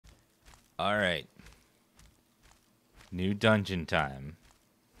All right. New dungeon time.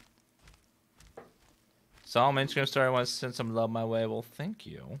 Solomon, Instagram story wants to send some love my way. Well, thank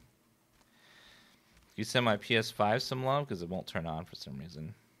you. You send my PS5 some love because it won't turn on for some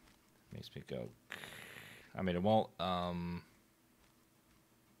reason. Makes me go. I mean, it won't.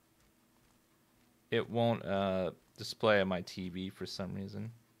 It won't display on my TV for some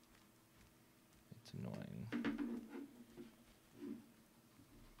reason. It's annoying.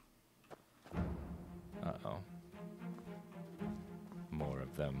 Uh-oh. More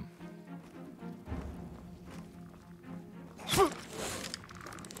of them.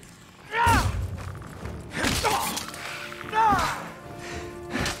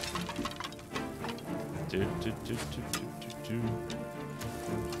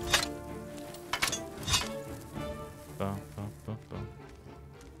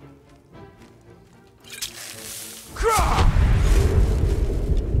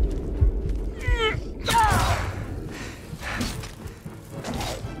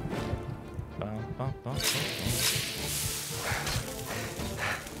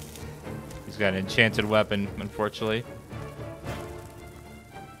 He's got an enchanted weapon, unfortunately.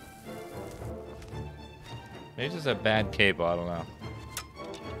 Maybe it's just a bad cable, I don't know.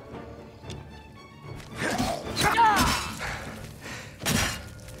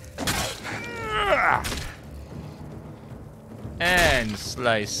 And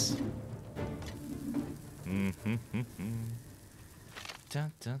slice.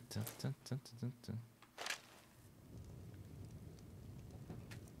 Dun, dun, dun, dun, dun, dun, dun.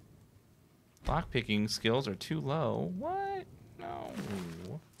 Lockpicking skills are too low. What? No.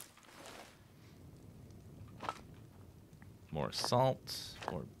 More salt,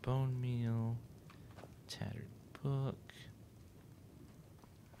 more bone meal, tattered book.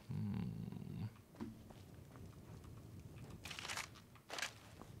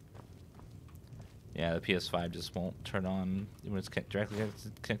 Yeah, the PS5 just won't turn on when it's directly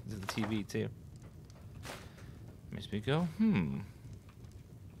connected to the TV too. Makes me go, Is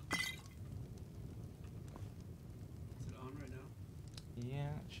it on right now? Yeah,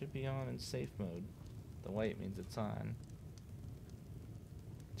 it should be on in safe mode. The white means it's on.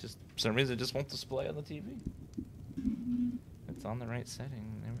 Just for some reason it just won't display on the TV. It's on the right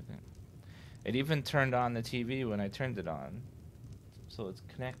setting and everything. It even turned on the TV when I turned it on. So it's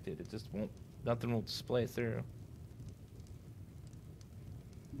connected. It just won't, nothing will display through.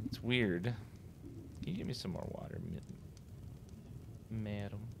 It's weird. Can you give me some more water,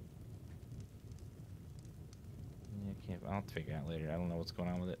 madam? Yeah, I can't. I'll have to figure it out later. I don't know what's going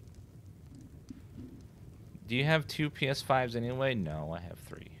on with it. Do you have 2 PS5s anyway? No, I have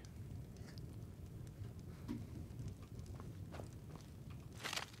 3.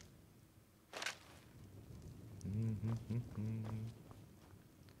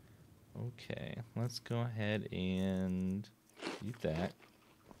 Okay, let's go ahead and eat that.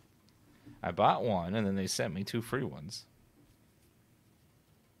 I bought one, and then they sent me 2 free ones.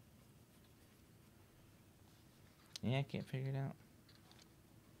 Yeah, I can't figure it out.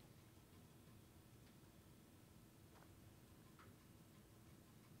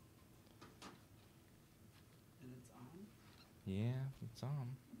 And it's on? Yeah, it's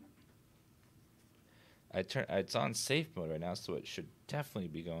on. It's on safe mode right now, so it should definitely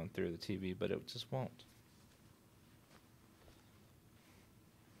be going through the TV, but it just won't.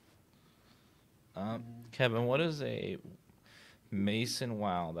 Kevin, what is a mason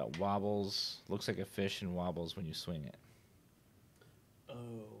wow that wobbles, looks like a fish and wobbles when you swing it?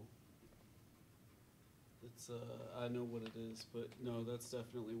 Oh. It's, I know what it is, but no, that's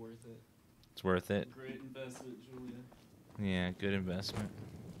definitely worth it. It's worth it? Great investment, Julia. Yeah, good investment.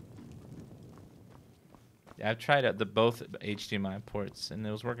 Yeah, I've tried out both HDMI ports, and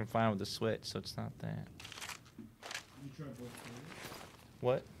it was working fine with the Switch, so it's not that. You tried both cables?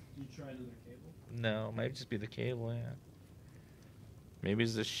 What? You tried another cable? No, it might just be the cable, yeah. Maybe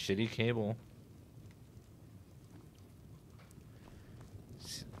it's a shitty cable.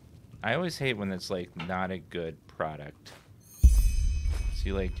 I always hate when it's, like, not a good product.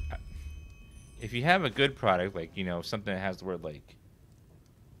 See, like, if you have a good product, like, you know, something that has the word, like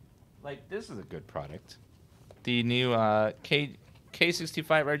this is a good product. The new K65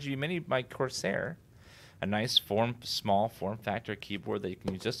 RGB Mini by Corsair. A nice small form factor keyboard that you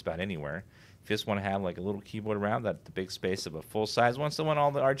can use just about anywhere. If you just want to have like a little keyboard around that, the big space of a full size one, still want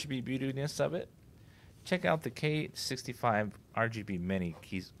all the RGB beautiness of it, check out the K65 RGB Mini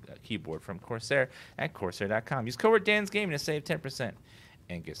keyboard from Corsair at Corsair.com. Use code DansGaming to save 10%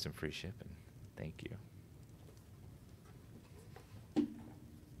 and get some free shipping. Thank you.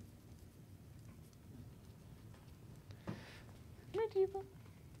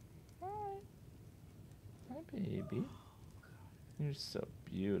 Hi. Hi, baby. You're so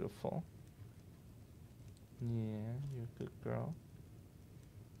beautiful. Yeah, you're a good girl.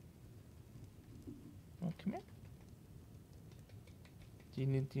 Oh, come here. Do you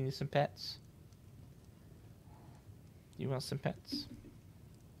need some pets? Do you want some pets?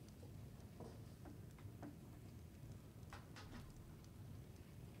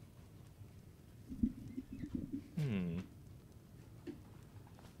 Hmm.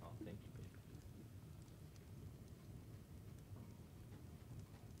 Oh, thank you, baby.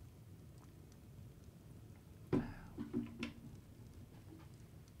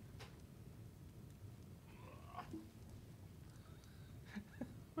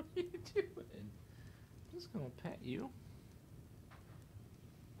 What are you doing? I'm just gonna pet you.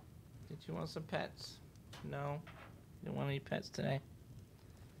 Did you want some pets? No? You don't want any pets today?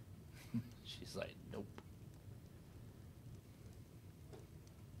 She's like, nope.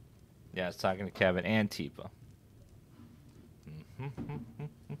 Yeah, I was talking to Kevin and Tifa.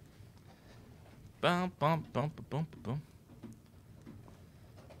 Bum, bum, bum, bum, bum,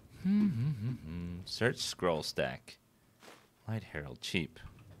 bum. Search scroll stack. Light Herald cheap.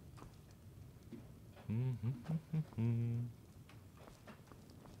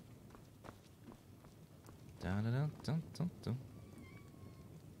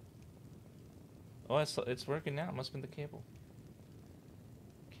 Oh, it's working now. It must have been the cable.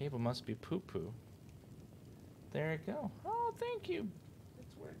 Cable must be poo-poo. There it go. Oh, thank you.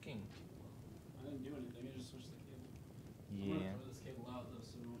 It's working. I didn't do anything. I just switched the cable. Yeah. I'm gonna throw this cable out though,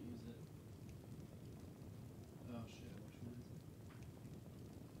 so we won't use it. Oh shit! Which one is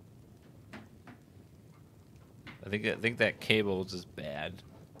it? I think that cable was just bad.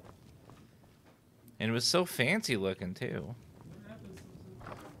 And it was so fancy looking too. What happens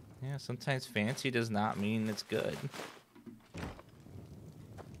sometimes? Yeah, sometimes fancy does not mean it's good.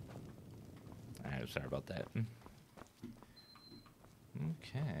 I'm sorry about that.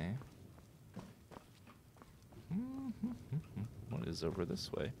 Okay. What is over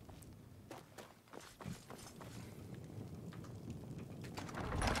this way?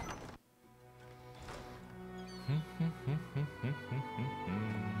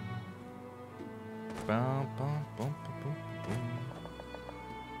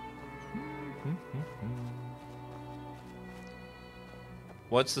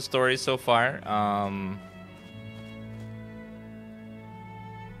 What's the story so far?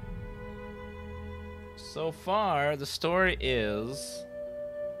 So far, the story is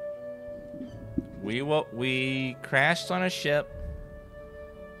we crashed on a ship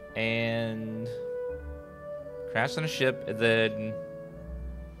and then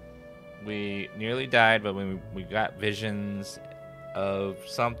we nearly died, but we got visions of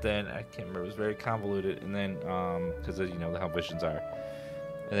something. I can't remember. It was very convoluted, and then because you know how visions are.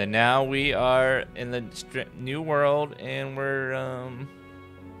 And then now we are in the new world, and we're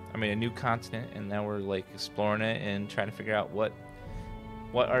a new continent, and now we're like exploring it and trying to figure out what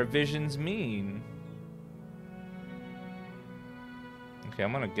our visions mean. Okay,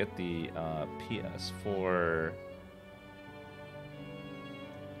 I'm gonna get the PS4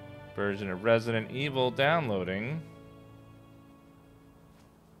 version of Resident Evil downloading.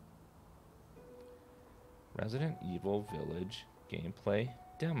 Resident Evil Village gameplay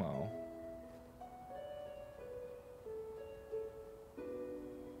demo.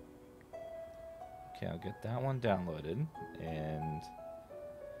 Okay, I'll get that one downloaded, and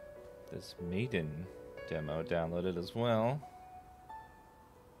this Maiden demo downloaded as well.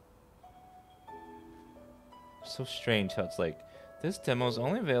 So strange how it's like, this demo is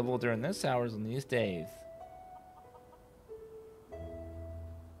only available during this hours on these days.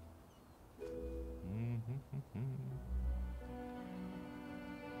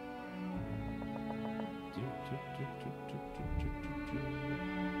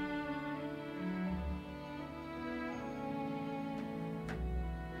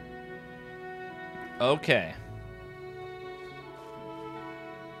 Okay.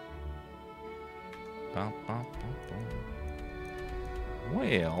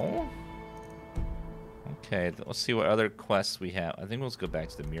 Well, okay, let's see what other quests we have. I think we'll just go back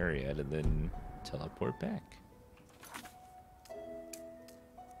to the Myriad and then teleport back.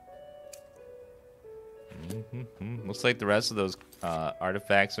 Looks like the rest of those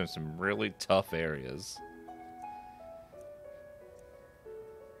artifacts are in some really tough areas.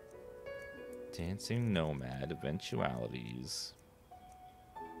 Dancing Nomad, Eventualities.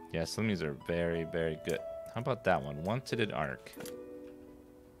 Yeah, some of these are very, very good. How about that one? Wanted Arc.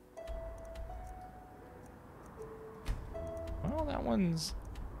 Well, that one's...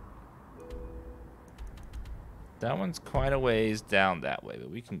 That one's quite a ways down that way, but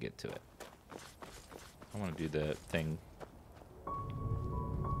we can get to it. I want to do the thing.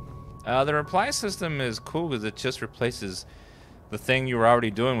 The reply system is cool because it just replaces the thing you were already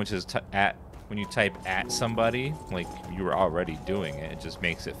doing, which is when you type at somebody, like you were already doing it. It just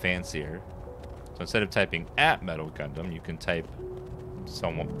makes it fancier. So instead of typing at Metal Gundam, you can type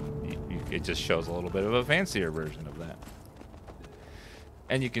someone. It just shows a little bit of a fancier version of that.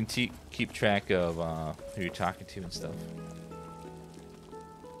 And you can keep track of who you're talking to and stuff.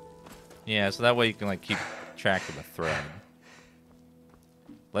 Yeah, so that way you can like keep track of the thread.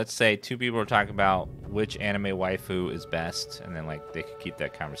 Let's say two people are talking about which anime waifu is best, and then like they could keep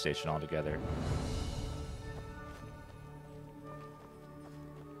that conversation all together.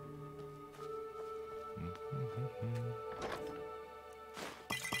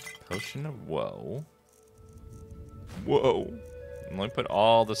 Potion of woe. Whoa. Let me put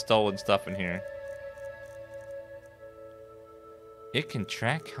all the stolen stuff in here. It can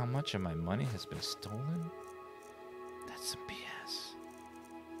track how much of my money has been stolen? That's some BS.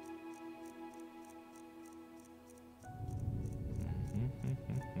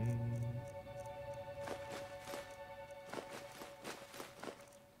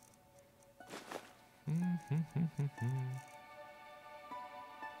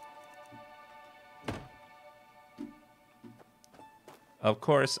 Of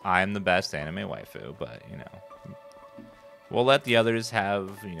course, I'm the best anime waifu, but you know, we'll let the others have,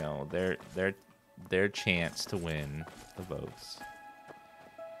 you know, their chance to win the votes.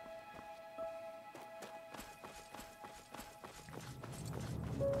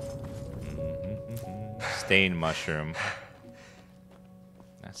 Stain mushroom.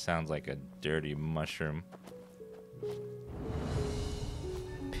 That sounds like a dirty mushroom.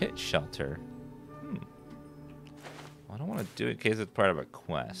 Pit shelter. I don't want to do it in case it's part of a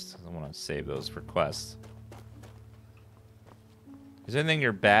quest. I want to save those for quests. Is there anything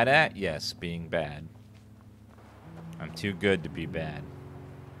you're bad at? Yes, being bad. I'm too good to be bad.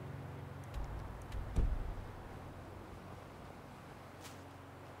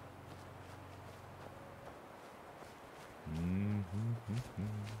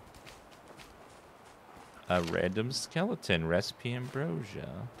 A random skeleton, recipe ambrosia.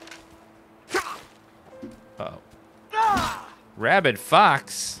 Uh-oh. Rabid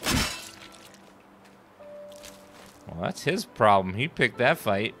fox? Well, that's his problem. He picked that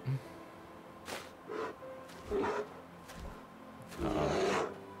fight. Uh-oh.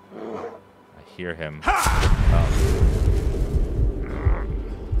 I hear him. Oh.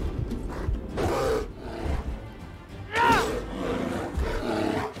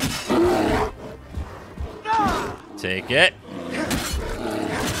 Take it.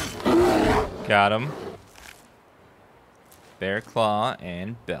 Got him. Bear claw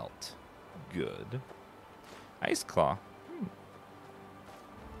and belt. Good. Ice claw.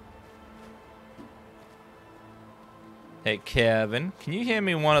 Hey, Kevin, can you hand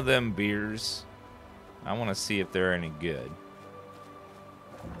me one of them beers? I want to see if they're any good.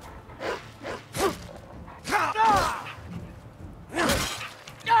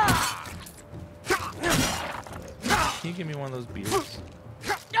 Can you give me one of those beers?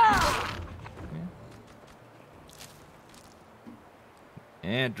 Yeah.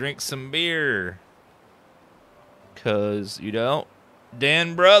 And drink some beer. 'Cause, you know,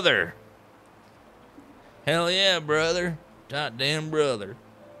 Dan brother. Hell yeah, brother. Dot damn brother.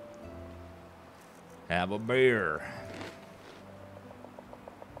 Have a beer.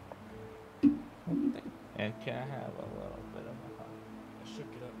 And can I have a little bit of a hug? I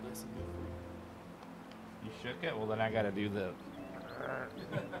shook it up nice and good for you. You shook it? Well, then I gotta do the...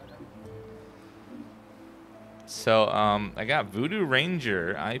 So, I got Voodoo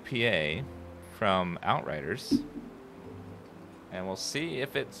Ranger IPA from Outriders. And we'll see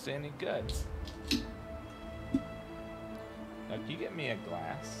if it's any good. Now, can you get me a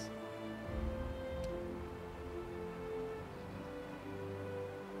glass?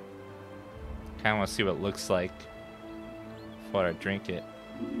 Kind of want to see what it looks like before I drink it.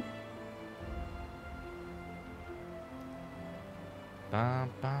 Bum,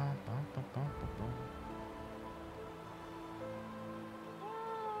 bum, bum, bum, bum, bum.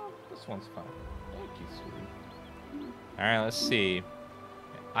 Oh, this one's fun. Thank you, sweetie. All right, let's see.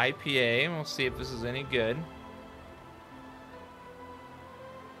 IPA, and we'll see if this is any good.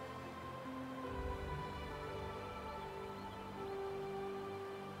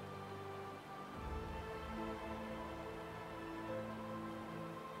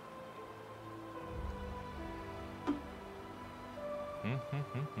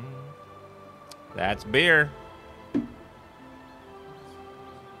 That's beer.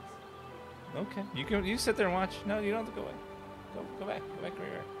 Okay. Okay. You sit there and watch. No, you don't have to go away. Go back. Go back where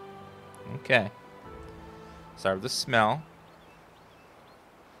you are. Okay. Start with the smell.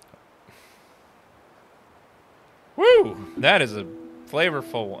 Woo! That is a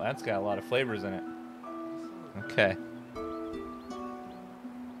flavorful. That's got a lot of flavors in it. Okay.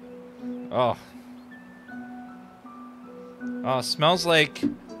 Oh. Oh, it smells like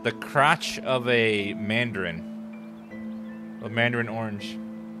the crotch of a mandarin. A mandarin orange.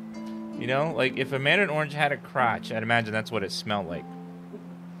 You know, like if a mandarin orange had a crotch, I'd imagine that's what it smelled like.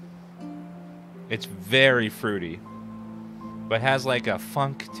 It's very fruity, but has like a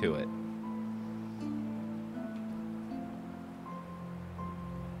funk to it.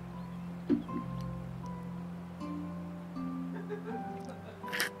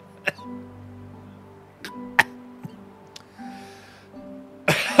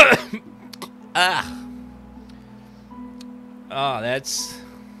 Ah. Oh, that's...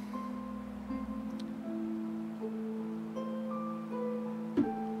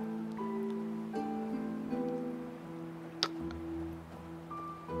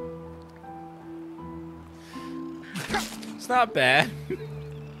 It's not bad.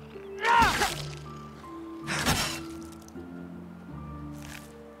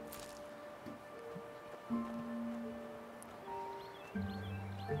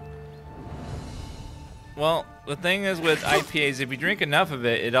 Well, the thing is with IPAs, if you drink enough of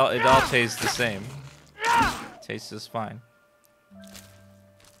it, it all tastes the same. It tastes just fine.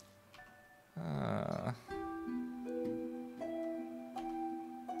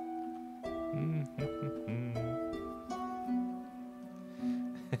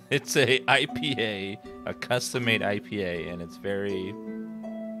 It's a IPA, a custom-made IPA, and it's very...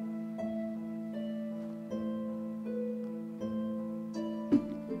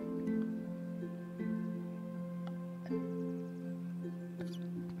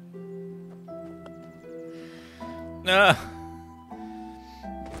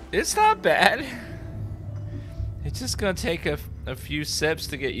 It's not bad. It's just gonna take a few sips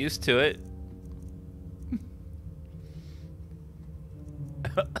to get used to it.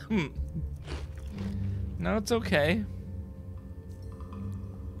 No, it's okay.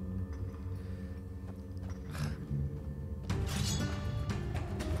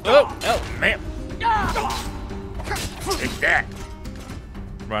 Oh, man. Take that.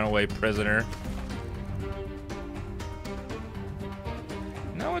 Runaway prisoner.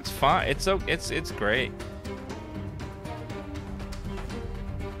 No, it's fine. It's great.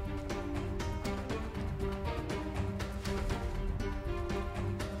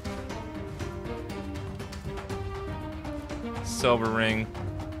 Silver ring.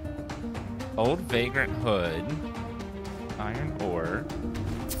 Old vagrant hood. Iron ore.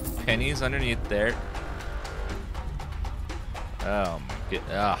 Pennies underneath there. Oh my god.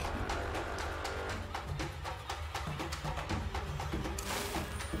 Ah.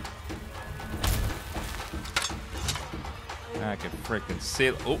 I can freaking see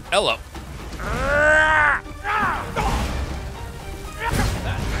it. Oh, hello.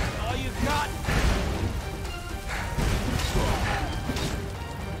 That's all you got.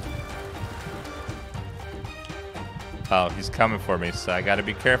 Oh, he's coming for me, so I gotta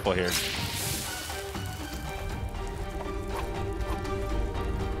be careful here.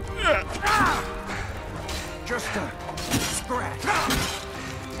 Just a scratch.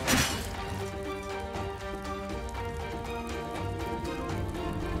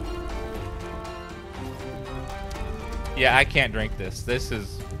 Yeah, I can't drink this.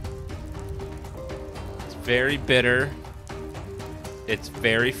 It's very bitter. It's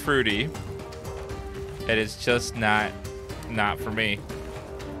very fruity. And it's just not for me.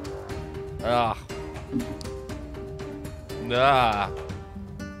 Ugh. Ah.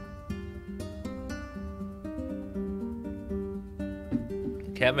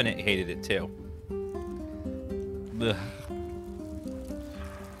 Kevin hated it too. Ugh.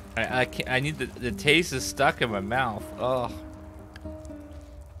 I can't. I need the taste is stuck in my mouth. Oh.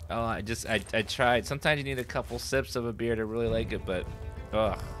 Oh, I tried. Sometimes you need a couple sips of a beer to really like it, but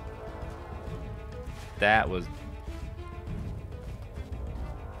ugh. That was.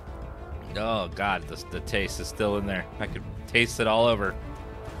 Oh God, the taste is still in there. I could taste it all over.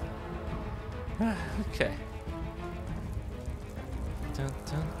 Okay. Dun,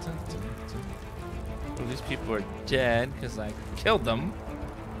 dun, dun, dun, dun. Well, these people are dead because I killed them.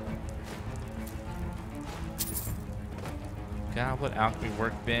 Goblet, alchemy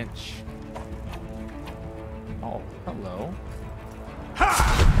workbench. Oh, hello.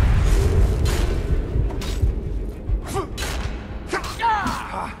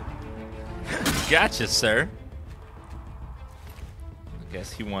 Gotcha, sir.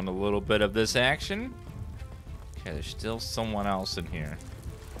 Guess he won a little bit of this action. Okay, there's still someone else in here.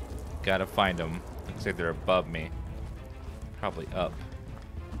 Gotta find them. Looks like they're above me. Probably up.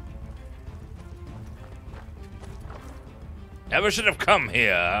 Never should have come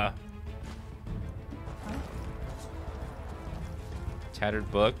here. Tattered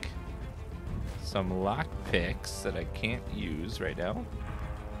book. Some lockpicks that I can't use right now.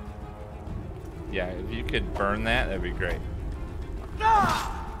 Yeah, if you could burn that, that'd be great.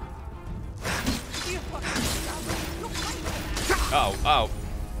 Oh, oh.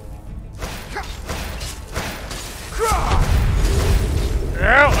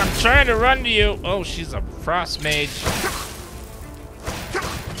 Oh, I'm trying to run to you. Oh, she's a frost mage.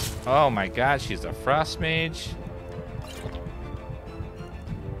 Oh my god, she's a frost mage.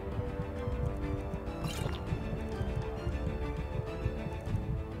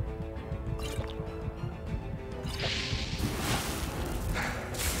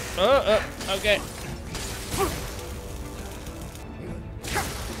 Okay.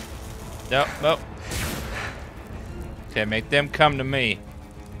 Nope, nope. Okay, make them come to me.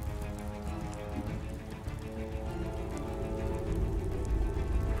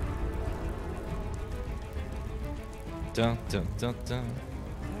 Dun, dun, dun, dun.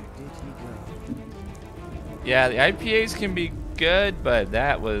 Yeah, the IPAs can be good, but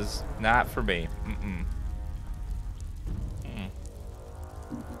that was not for me. Mm-mm.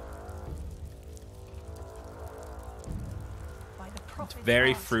 It's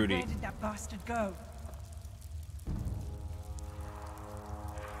very fruity. Where did that bastard go?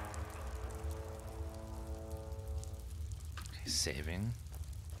 Okay, saving.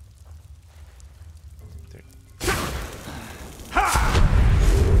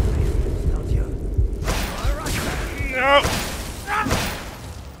 No!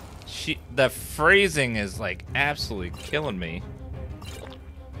 The phrasing is like absolutely killing me.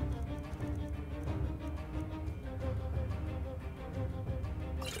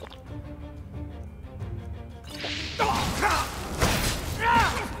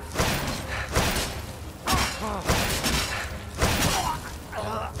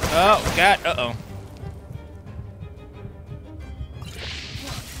 Oh, God, uh-oh.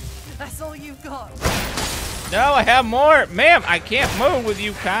 That's all you've got. No, I have more. Ma'am, I can't move with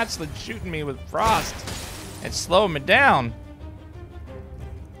you constantly shooting me with frost. It's slowing me down.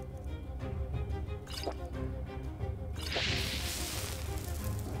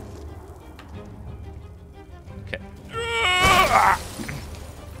 Okay.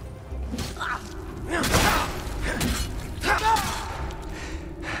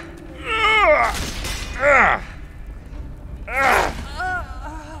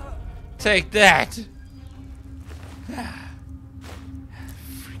 Take that.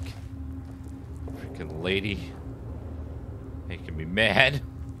 Freaking lady. Making me mad.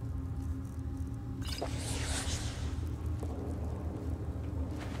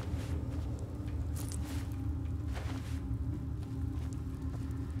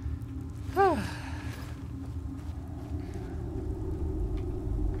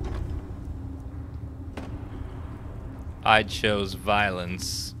 I chose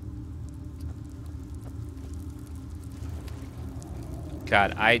violence.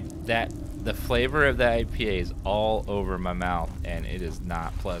 God, the flavor of the IPA is all over my mouth, and it is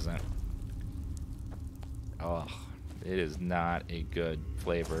not pleasant. Oh, it is not a good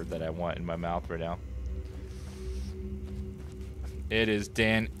flavor that I want in my mouth right now. It is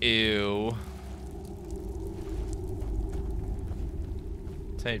Dan ew.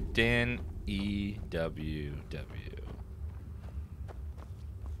 Type Dan EWW.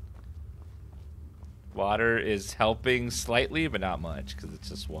 Water is helping slightly, but not much, because it's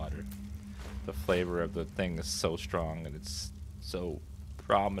just water. The flavor of the thing is so strong, and it's so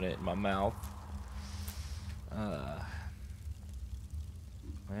prominent in my mouth. Well,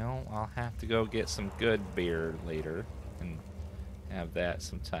 I'll have to go get some good beer later, and have that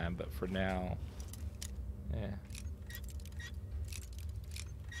sometime, but for now, yeah.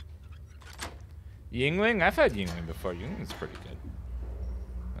 Yingling? I've had Yingling before. Yingling's pretty good.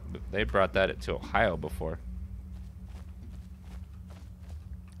 They brought that to Ohio before.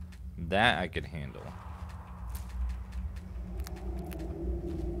 That I could handle.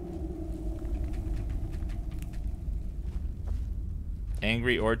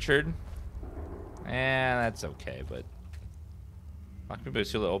 Angry Orchard? That's okay, but... Lock me, but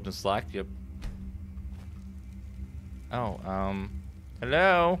still open Slack. Yep. Oh,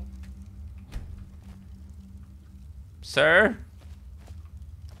 hello? Sir?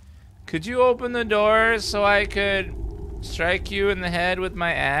 Could you open the door so I could strike you in the head with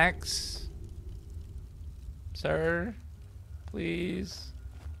my axe? Sir? Please.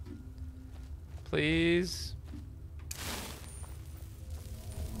 Please.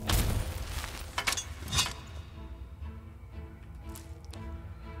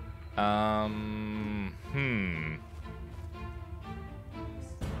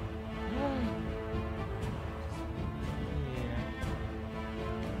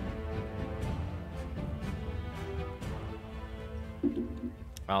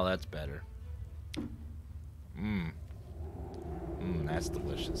 Oh, that's better. That's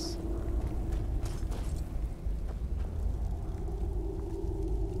delicious.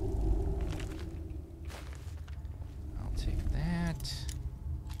 I'll take that.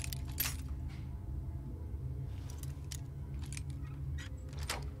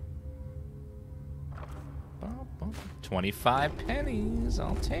 Bum, bum. 25 pennies.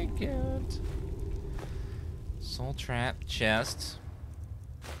 I'll take it. Soul trap chest.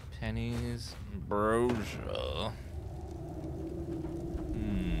 Pennies. Brosia.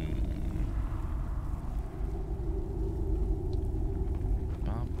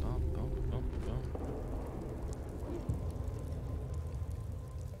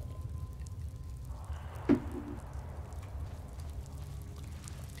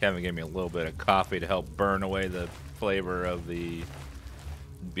 Kevin gave me a little bit of coffee to help burn away the flavor of the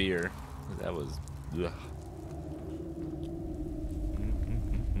beer. That was... Ugh.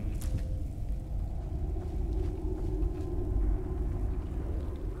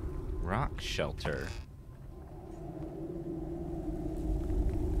 Rock shelter.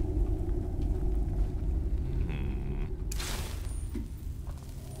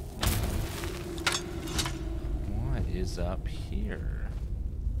 What is up here?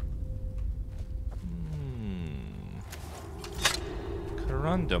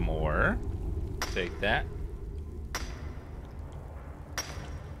 Corundamore. Take that.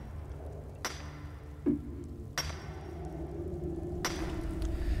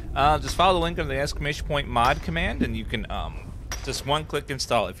 Just follow the link under the exclamation point mod command, and you can just one-click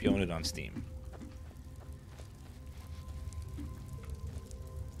install if you own it on Steam.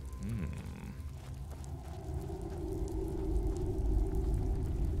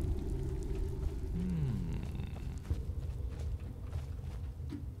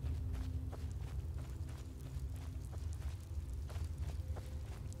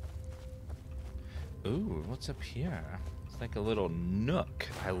 Ooh, what's up here? It's like a little nook.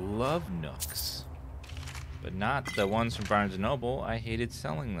 I love nooks. But not the ones from Barnes & Noble. I hated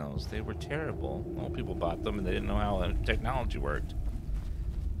selling those. They were terrible. Well, people bought them and they didn't know how technology worked.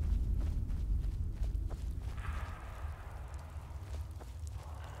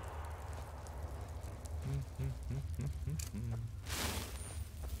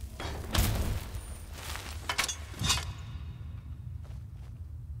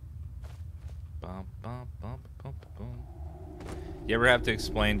 You ever have to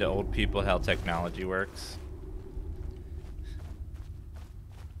explain to old people how technology works?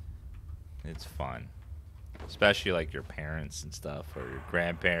 It's fun. Especially like your parents and stuff, or your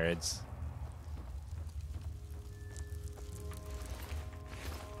grandparents.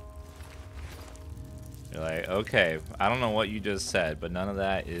 You're like, okay, I don't know what you just said, but none of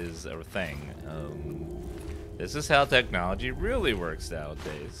that is a thing. This is how technology really works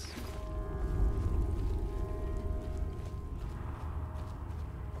nowadays.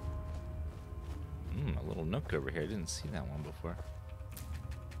 A little nook over here. I didn't see that one before.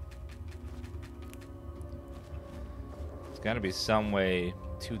 There's got to be some way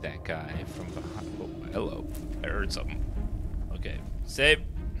to that guy from behind. Oh, hello. I heard something. Okay. Save.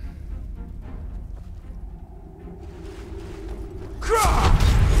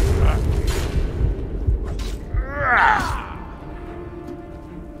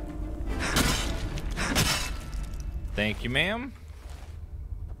 Thank you, ma'am.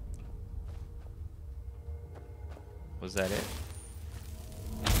 Was that it?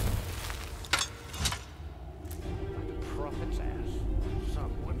 Prophet's ass.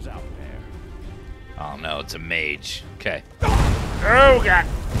 Someone's out there. Oh no, it's a mage. Okay. Oh god.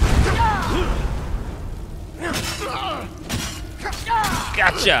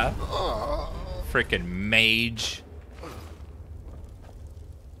 Gotcha. Frickin' mage.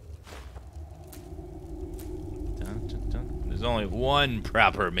 Dun, dun, dun. There's only one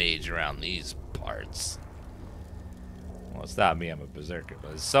proper mage around these parts. Well, it's not me, I'm a berserker,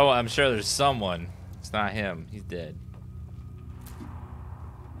 but so I'm sure there's someone. It's not him. He's dead.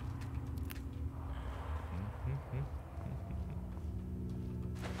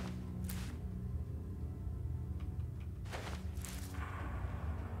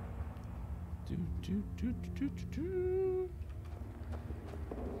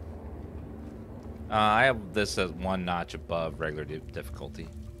 I have this as one notch above regular difficulty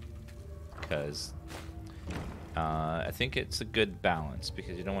because I think it's a good balance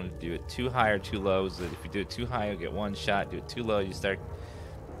because you don't want to do it too high or too low. So if you do it too high, you'll get one shot. Do it too low, you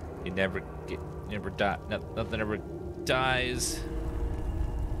never die. Nothing ever dies.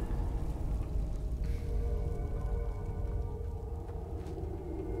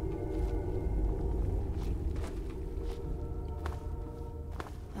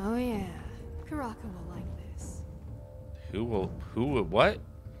 Oh yeah, Karaka will like this. Who will what?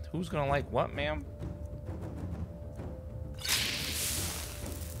 Who's gonna like what, ma'am?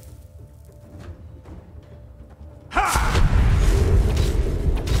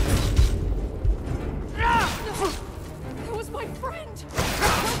 That was my friend!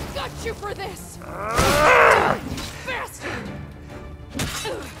 I got you for this! Bastard!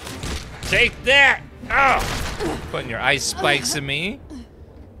 Take that! Oh! Putting your ice spikes in me.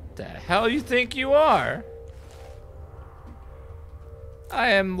 The hell you think you are?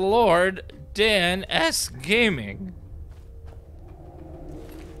 I am Lord DansGaming.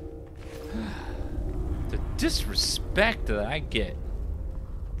 The disrespect that I get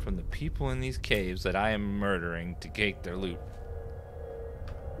from the people in these caves that I am murdering to take their loot.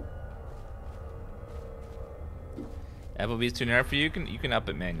 FOB is too narrow for you. You can up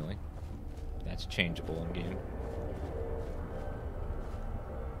it manually. That's changeable in game.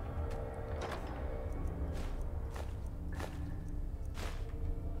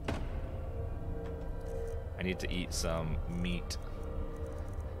 I need to eat some meat.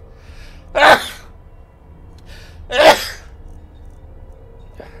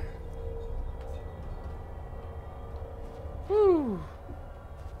 Whew.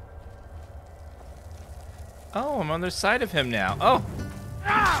 Oh, I'm on the other side of him now. Oh.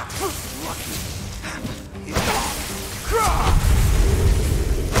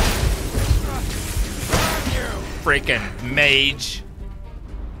 Freaking mage.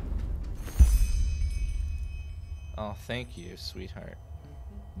 Oh, thank you, sweetheart.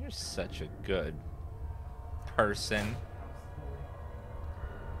 You're such a good person.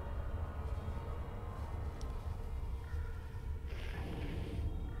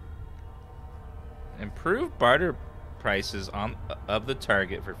 Improve barter prices of the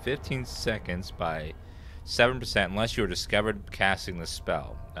target for 15 seconds by 7% unless you are discovered casting the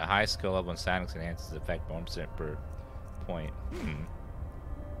spell. A high skill level in silence enhances the effect 1% per point.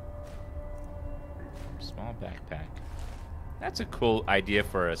 Small backpack. That's a cool idea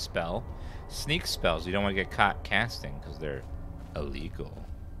for a spell. Sneak spells. You don't want to get caught casting because they're illegal.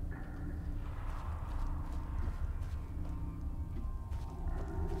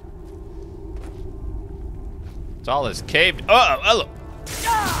 It's all this caved. Oh,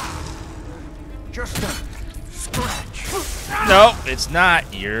 Just a scratch. no, it's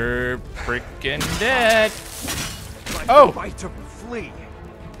not. You're freaking dead. Like Oh. the bite of a flea.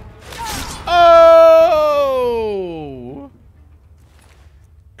 Oh!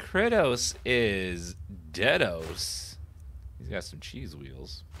 Kratos is deados. He's got some cheese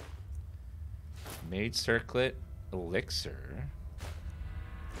wheels. Mage circlet, elixir,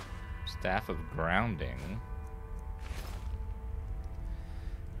 staff of grounding.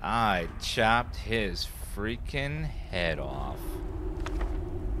 I chopped his freaking head off.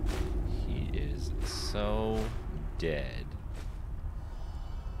 He is so dead.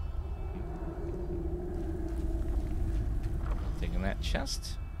 Taking that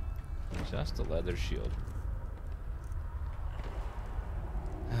chest. Just a leather shield.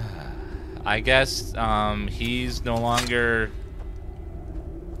 I guess he's no longer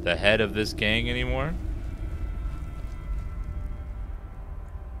the head of this gang anymore.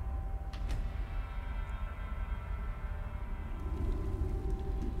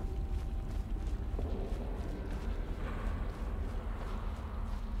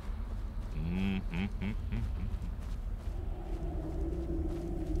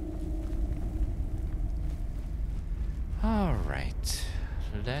 Alright,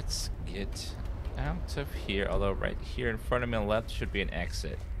 let's get out of here. Although right here in front of me on the left should be an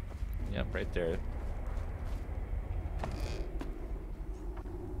exit. Yep, right there.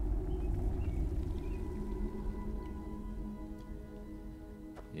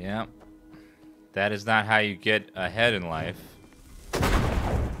 Yep. That is not how you get ahead in life.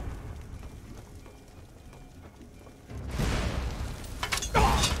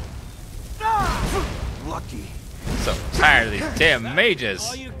 Lucky. So tired of these damn mages.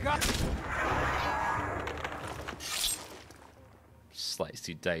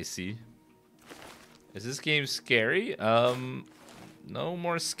 Slicey dicey. Is this game scary? No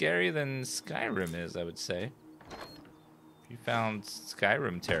more scary than Skyrim is, I would say. you found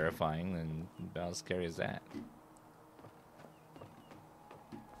Skyrim terrifying, then about as scary as that.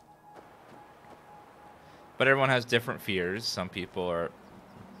 But everyone has different fears. Some people are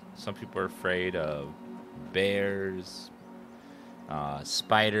afraid of bears,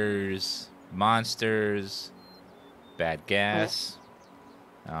 spiders, monsters, bad gas.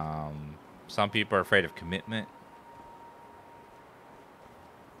 Some people are afraid of commitment.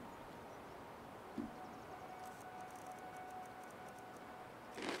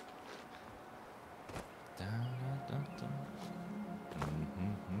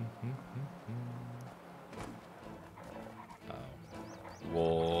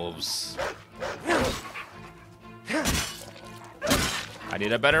 Wolves. I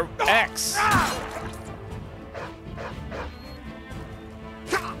need a better axe.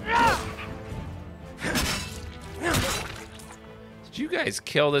 Did you guys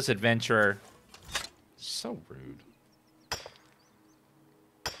kill this adventurer? So rude.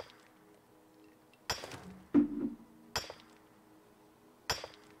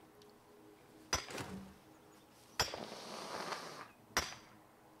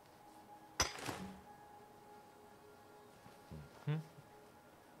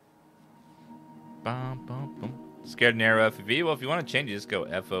 Bum, bum, bum. Scared narrow FOV? Well, if you want to change it, just go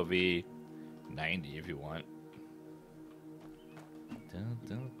FOV 90 if you want. I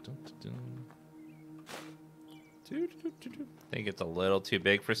think it's a little too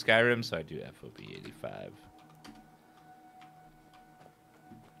big for Skyrim, so I do FOV 85.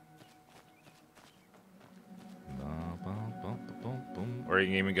 Or you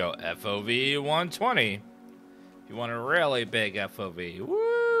can even go FOV 120 if you want a really big FOV. Woo!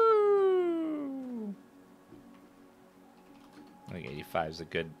 I think 85 is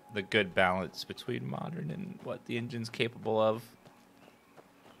the good balance between modern and what the engine's capable of.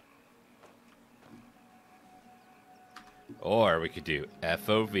 Or we could do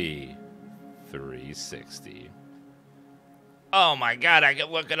FOV 360. Oh my god, I can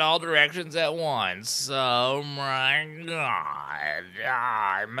look at all directions at once. Oh my god,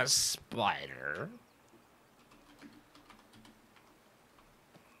 I'm a spider.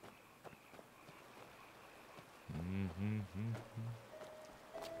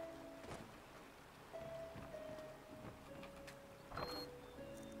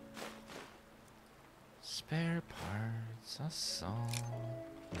 Spare parts, a song.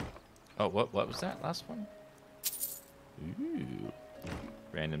 Oh, what was that last one? Ooh.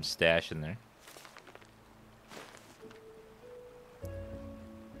 Random stash in there.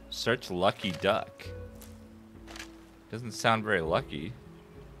 Search Lucky Duck. Doesn't sound very lucky.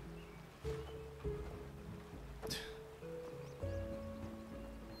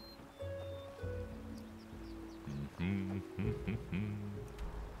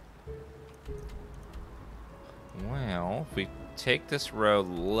 Well, if we take this road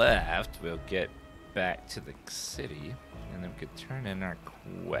left, we'll get back to the city, and then we could turn in our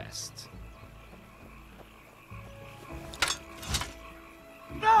quest.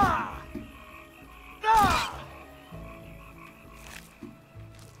 Ah! Ah!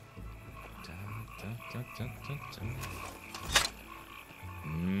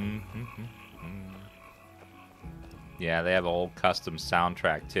 Yeah, they have a whole custom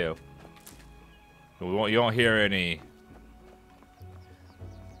soundtrack too. You won't hear any.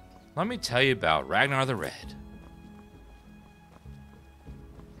 Let me tell you about Ragnar the Red.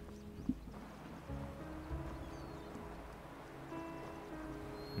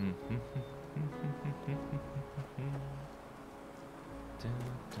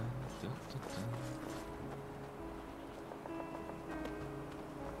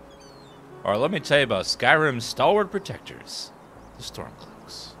 Or let me tell you about Skyrim's stalwart protectors, the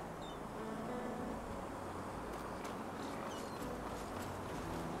Stormcloaks.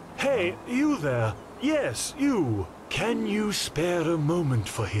 Hey, you there. Yes, you. Can you spare a moment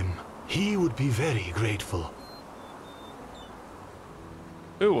for him? He would be very grateful.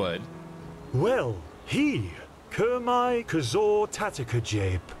 Who would? Well, he. Kermai Kazor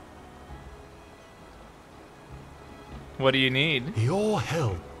Tatakajape. What do you need? Your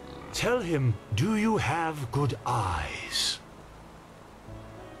help. Tell him, do you have good eyes?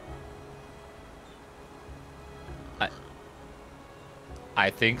 I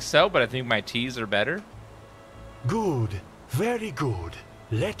think so, but I think my teas are better. Good. Very good.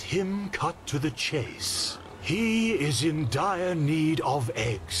 Let him cut to the chase. He is in dire need of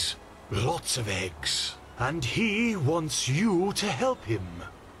eggs. Lots of eggs. And he wants you to help him.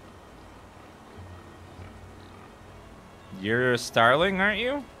 You're a starling, aren't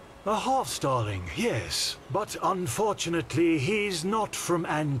you? A half-starling, yes. But unfortunately, he's not from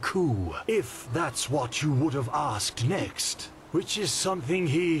Anku, if that's what you would have asked next. Which is something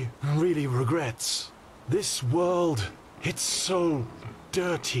he really regrets. This world, it's so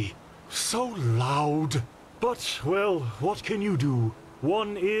dirty, so loud. But, well, what can you do?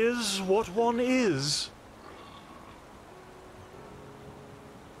 One is what one is.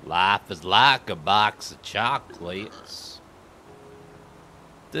 Life is like a box of chocolates.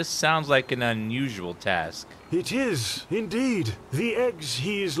 This sounds like an unusual task. It is, indeed. The eggs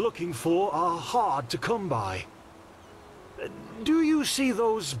he is looking for are hard to come by. Do you see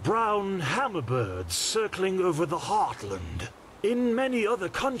those brown hammerbirds circling over the heartland? In many other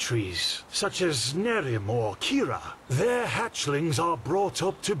countries, such as Nerim or Kira, their hatchlings are brought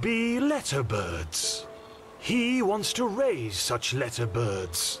up to be letterbirds. He wants to raise such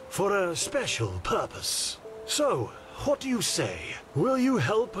letterbirds for a special purpose. So, what do you say? Will you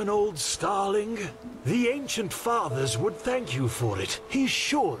help an old starling? The ancient fathers would thank you for it. He's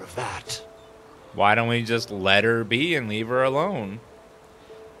sure of that. Why don't we just let her be and leave her alone?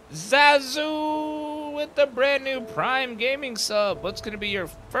 Zazu with the brand new Prime Gaming sub. What's going to be your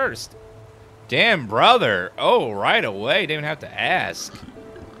first? Damn, brother. Oh, right away. Didn't even have to ask.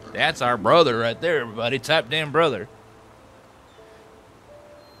 That's our brother right there, everybody. Type damn brother.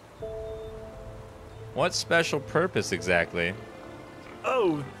 What special purpose exactly?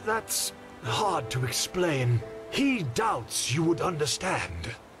 Oh, that's hard to explain. He doubts you would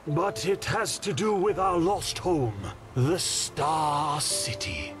understand. But it has to do with our lost home, the Star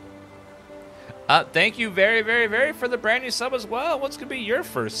City. Thank you very, very, very for the brand new sub as well. What's going to be your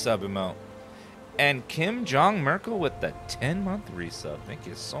first sub emote? And Kim Jong-Merkel with the 10-month resub. Thank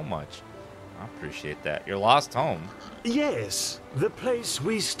you so much. I appreciate that. Your lost home. Yes, the place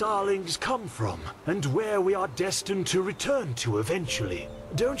we starlings come from, and where we are destined to return to eventually.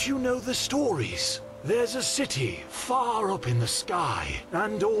 Don't you know the stories? There's a city far up in the sky,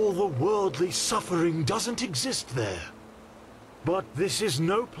 and all the worldly suffering doesn't exist there. But this is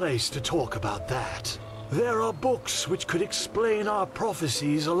no place to talk about that. There are books which could explain our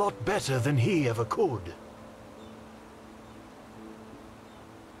prophecies a lot better than he ever could.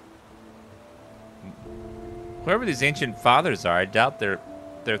 Whoever these ancient fathers are, I doubt their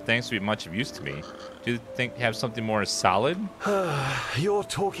thanks will be much of use to me. Do you think have something more solid? You're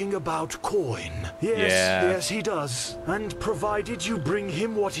talking about coin. Yes, he does. And provided you bring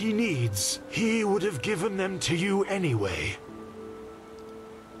him what he needs, he would have given them to you anyway.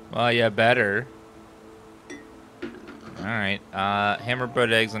 Well, yeah, better. Alright,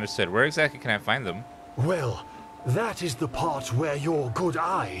 hammerbird eggs, understood. Where exactly can I find them? Well, that is the part where your good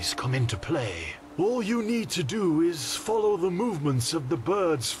eyes come into play. All you need to do is follow the movements of the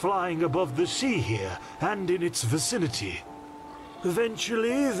birds flying above the sea here and in its vicinity.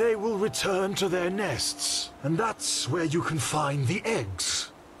 Eventually, they will return to their nests, and that's where you can find the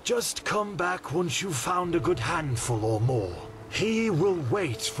eggs. Just come back once you've found a good handful or more. He will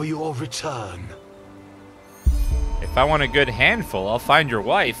wait for your return. If I want a good handful, I'll find your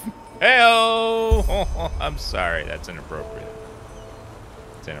wife. Hey-oh! I'm sorry, that's inappropriate.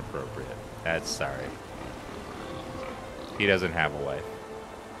 It's inappropriate. That's sorry. He doesn't have a wife.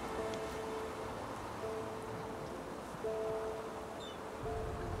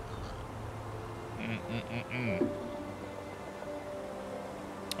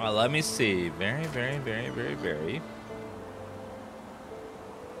 Well, let me see. Very, very, very, very, very.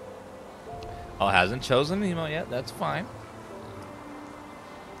 Oh, hasn't chosen an email yet. That's fine.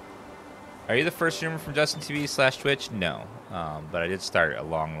 Are you the first streamer from Justin TV / Twitch? No. But I did start a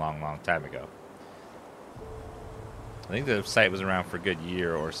long, long, long time ago. I think the site was around for a good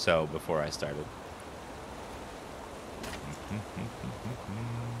year or so before I started.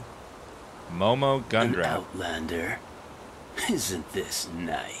 Momo An Gundrop. outlander. Isn't this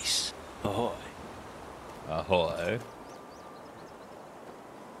nice? Ahoy. Ahoy.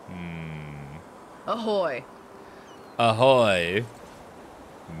 Ahoy. Ahoy.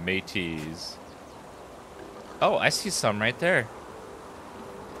 Mateys. Oh, I see some right there.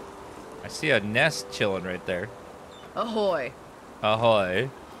 I see a nest chilling right there. Ahoy. Ahoy.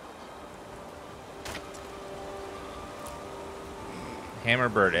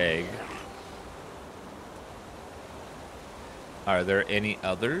 Hammerbird egg. Are there any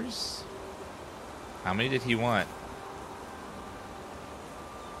others? How many did he want?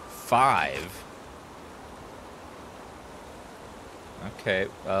 5. Okay,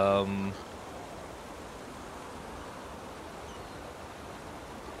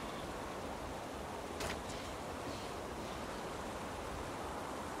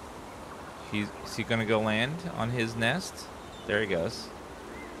 is he gonna go land on his nest? There he goes.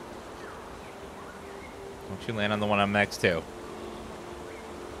 Don't you land on the one I'm next to.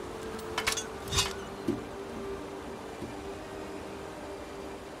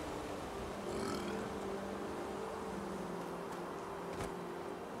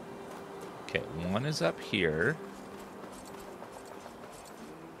 Okay, one is up here.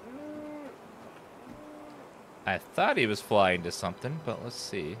 I thought he was flying to something, but let's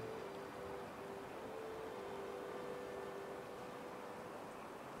see.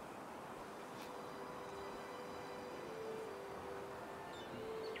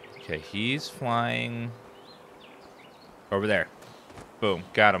 Okay, he's flying over there. Boom,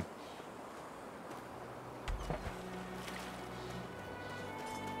 got him.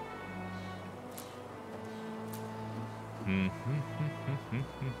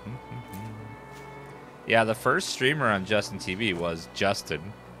 Yeah, the first streamer on Justin TV was Justin.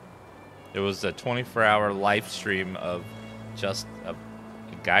 It was a 24-hour live stream of just a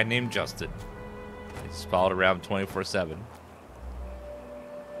guy named Justin. It's followed around 24/7.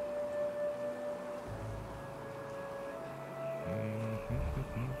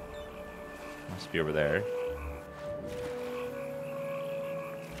 Must be over there.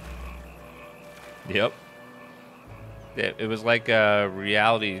 Yep. It was like a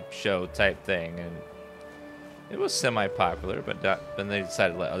reality show type thing, and it was semi-popular, but then they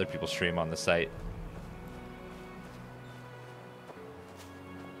decided to let other people stream on the site.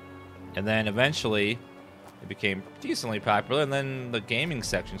 And then eventually, it became decently popular, and then the gaming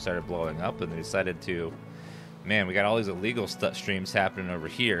section started blowing up, and they decided to, man, we got all these illegal streams happening over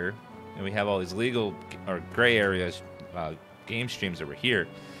here, and we have all these legal or gray areas game streams over here.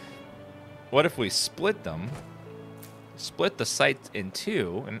 What if we split them? Split the site in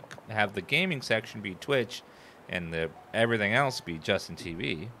two and have the gaming section be Twitch and everything else be Justin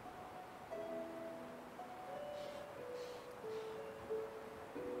TV.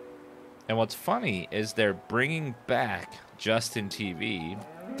 And what's funny is they're bringing back Justin TV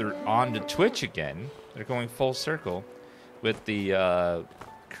onto Twitch again. They're going full circle with the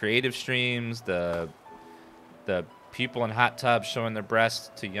creative streams, the people in hot tubs showing their breasts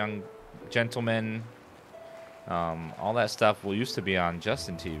to young gentlemen. All that stuff used to be on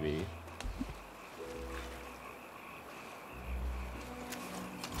Justin TV.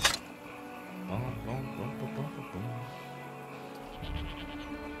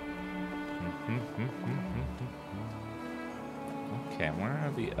 Okay, where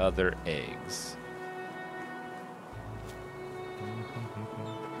are the other eggs?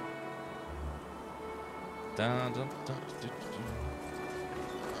 Dun, dun, dun, dun, dun.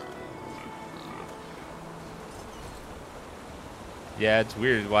 Yeah, it's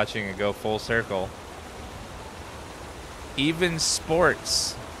weird watching it go full circle. Even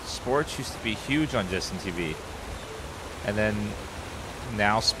sports. Sports used to be huge on Justin TV. And then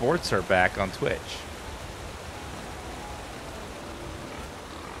now sports are back on Twitch.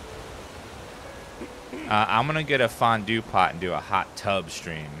 I'm going to get a fondue pot and do a hot tub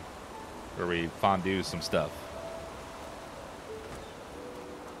stream where we fondue some stuff.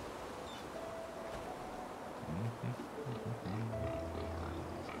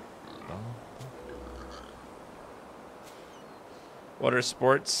 What are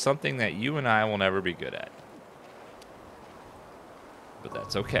sports? Something that you and I will never be good at. But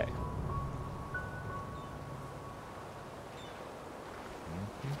that's okay.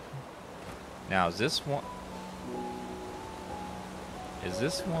 Now, is this one... Is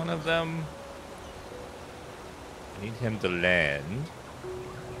this one of them? I need him to land.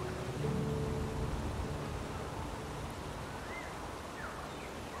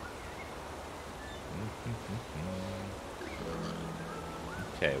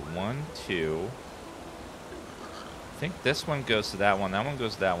 Okay, 1, 2. I think this one goes to that one. That one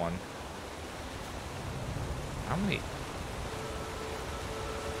goes to that one. How many?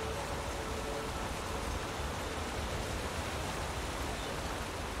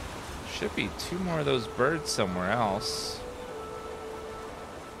 Should be 2 more of those birds somewhere else.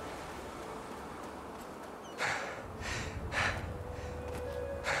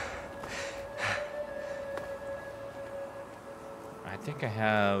 I think I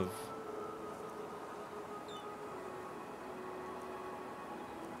have...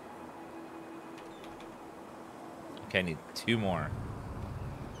 Okay, I need 2 more.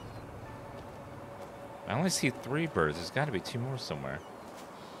 I only see 3 birds. There's got to be 2 more somewhere.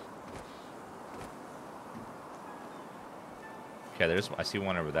 Okay, I see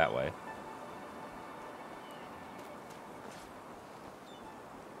one over that way.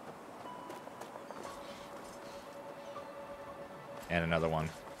 And another one.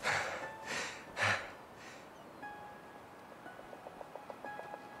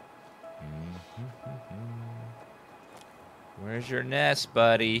 Where's your nest,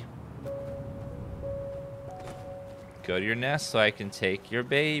 buddy? Go to your nest so I can take your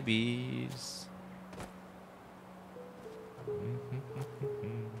babies.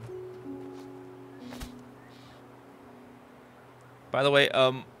 By the way,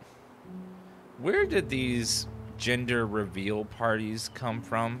 where did these gender reveal parties come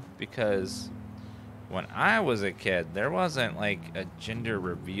from? Because when I was a kid, there wasn't like a gender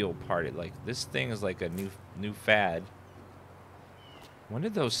reveal party. Like this thing is like a new fad. When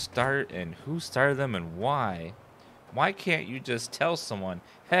did those start and who started them and why? Why can't you just tell someone,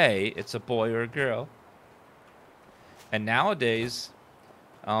 hey, it's a boy or a girl? And nowadays,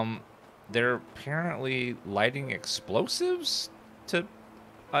 they're apparently lighting explosives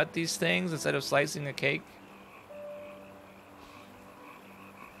at these things instead of slicing a cake.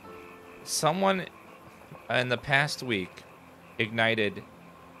 Someone in the past week ignited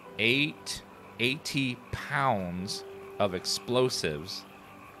 80 pounds of explosives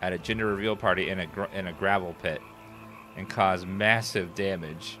at a gender reveal party in a gravel pit and caused massive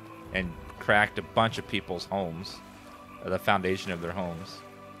damage and cracked a bunch of people's homes, the foundation of their homes.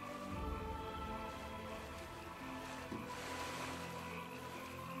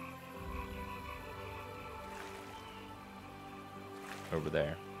 Over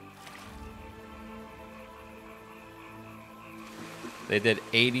there. They did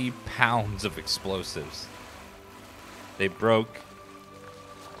 80 pounds of explosives. They broke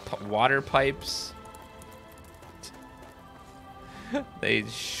water pipes. They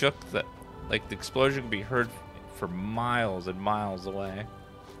shook the explosion could be heard for miles and miles away.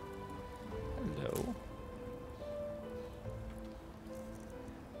 Hello.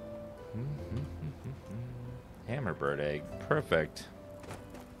 Hammerbird egg. Perfect.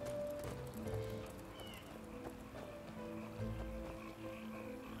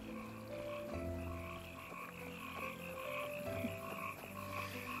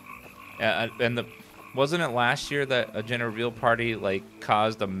 And wasn't it last year that a gender reveal party like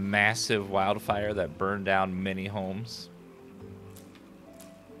caused a massive wildfire that burned down many homes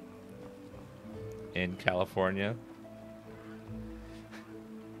in California?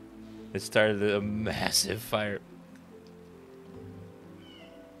 It started a massive fire.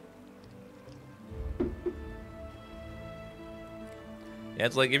 Yeah,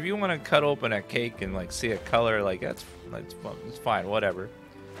 it's like if you want to cut open a cake and like see a color, like that's fine, whatever.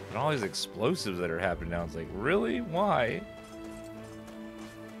 And all these explosives that are happening now, it's like, really? Why?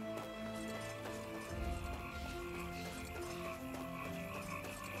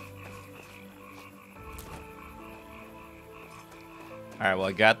 Alright, well,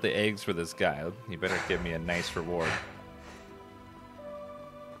 I got the eggs for this guy. He better give me a nice reward.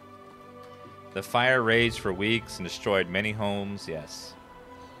 The fire raged for weeks and destroyed many homes, yes.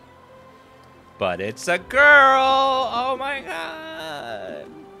 But it's a girl! Oh my god!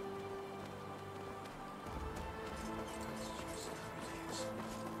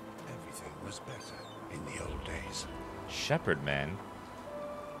 Everything was better in the old days. Shepherd man.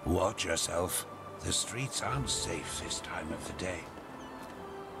 Watch yourself. The streets aren't safe this time of the day.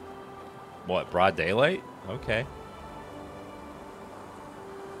 What, broad daylight? Okay.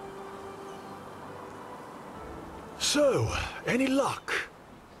 So, any luck?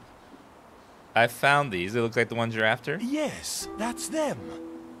 I found these. They look like the ones you're after. Yes, that's them.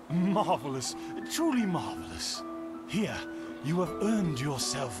 Marvelous, truly marvelous. Here, you have earned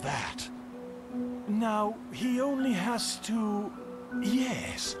yourself that. Now, he only has to...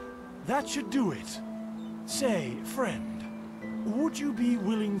 Yes, that should do it. Say, friend, would you be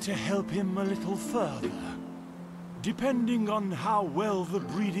willing to help him a little further? Depending on how well the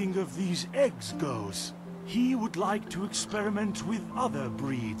breeding of these eggs goes, he would like to experiment with other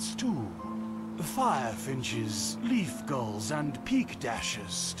breeds too. Firefinches, leaf gulls, and peak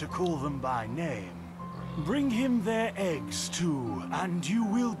dashers, to call them by name. Bring him their eggs too, and you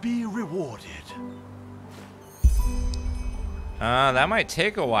will be rewarded. That might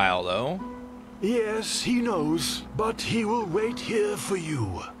take a while, though. Yes, he knows, but he will wait here for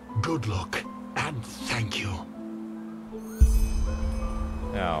you. Good luck, and thank you.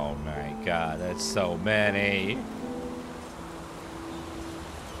 Oh my god, that's so many.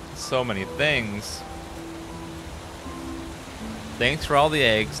 So many things. Thanks for all the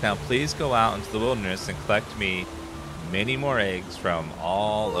eggs. Now please go out into the wilderness and collect me many more eggs from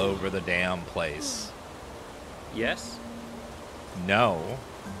all over the damn place. Yes? No.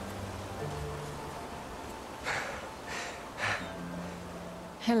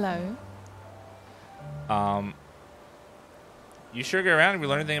 Hello. You sure get around if we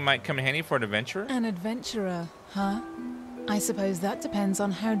learn anything that might come in handy for an adventure? An adventurer, huh? I suppose that depends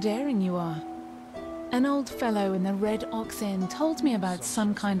on how daring you are. An old fellow in the Red Ox Inn told me about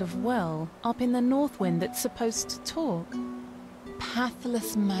some kind of well up in the Northwind that's supposed to talk.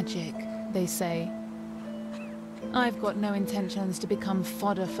 Pathless magic, they say. I've got no intentions to become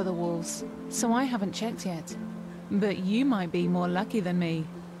fodder for the wolves, so I haven't checked yet. But you might be more lucky than me.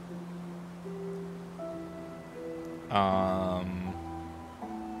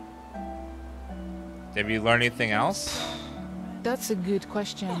 Have you learned anything else? That's a good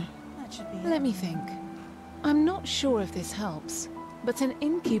question. That should be it. Let me think. I'm not sure if this helps, but an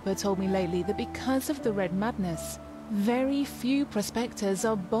innkeeper told me lately that because of the Red Madness, very few prospectors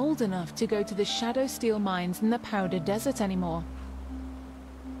are bold enough to go to the Shadow Steel mines in the Powder Desert anymore.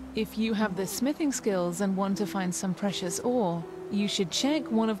 If you have the smithing skills and want to find some precious ore, you should check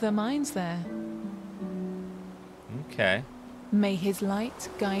one of the mines there. Okay. May his light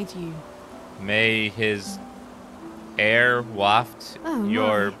guide you. May his air waft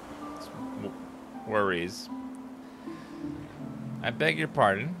your worries. I beg your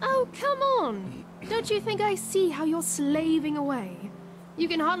pardon. Oh, come on! Don't you think I see how you're slaving away? You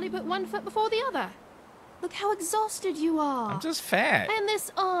can hardly put one foot before the other. Look how exhausted you are. I'm just fat. And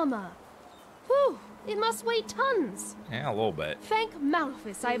this armor. Whew, it must weigh tons. Yeah, a little bit. Thank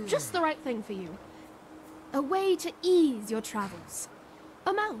Malphus, I have just the right thing for you. A way to ease your travels.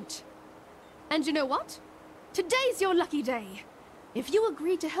 A mount. And you know what? Today's your lucky day. If you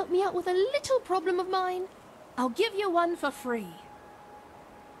agree to help me out with a little problem of mine, I'll give you one for free.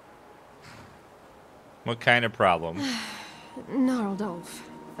 What kind of problem? Gnarldolf,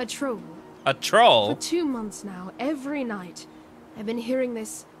 a troll. A troll? For 2 months now, every night, I've been hearing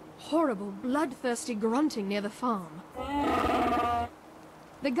this horrible, bloodthirsty grunting near the farm.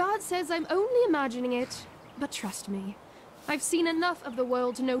 The guard says I'm only imagining it, but trust me, I've seen enough of the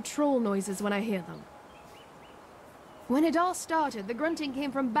world to know troll noises when I hear them. When it all started, the grunting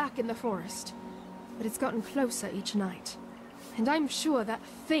came from back in the forest, but it's gotten closer each night. And I'm sure that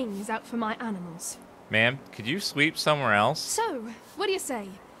thing's out for my animals. Ma'am, could you sweep somewhere else? So, what do you say?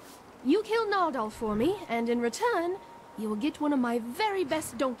 You kill Gnarldolf for me, and in return, you will get one of my very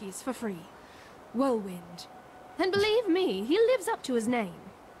best donkeys for free. Whirlwind. And believe me, he lives up to his name.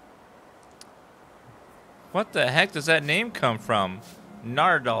 What the heck does that name come from?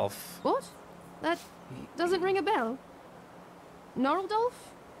 Gnarldolf. What? That doesn't ring a bell. Gnarldolf?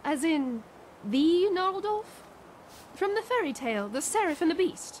 As in, the Gnarldolf? From the fairy tale, The Seraph and the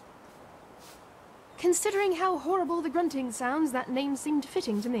Beast. Considering how horrible the grunting sounds, that name seemed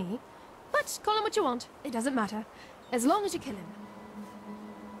fitting to me. But call him what you want, it doesn't matter. As long as you kill him.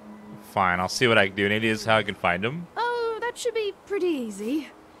 Fine, I'll see what I can do. Any ideas how I can find him? Oh, that should be pretty easy.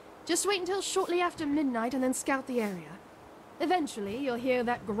 Just wait until shortly after midnight and then scout the area. Eventually, you'll hear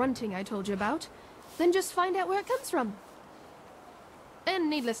that grunting I told you about. Then just find out where it comes from. And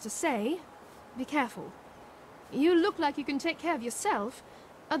needless to say, be careful. You look like you can take care of yourself,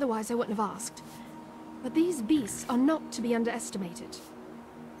 otherwise I wouldn't have asked. But these beasts are not to be underestimated.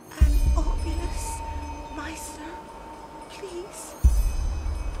 And obvious, Meister, please.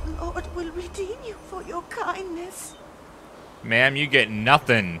 The Lord will redeem you for your kindness. Ma'am, you get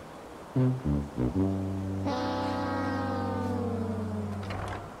nothing. Bum,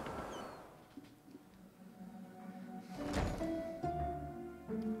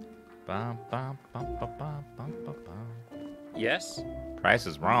 bum, bum, bum, bum, bum, bum, bum. Yes? Price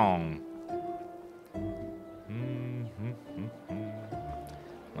is wrong.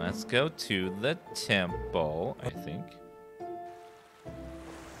 Let's go to the temple, I think.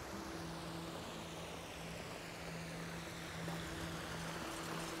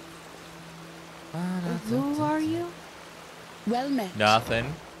 Who are you? Well met.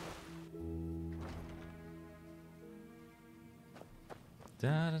 Nothing.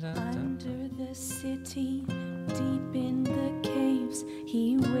 Da, da, da, da. Under the city, deep in the caves,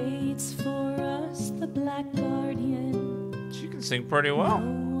 he waits for us, the Black Guardian. She can sing pretty well.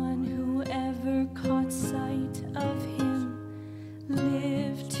 No one who ever caught sight of him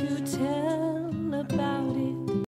lived to tell about it.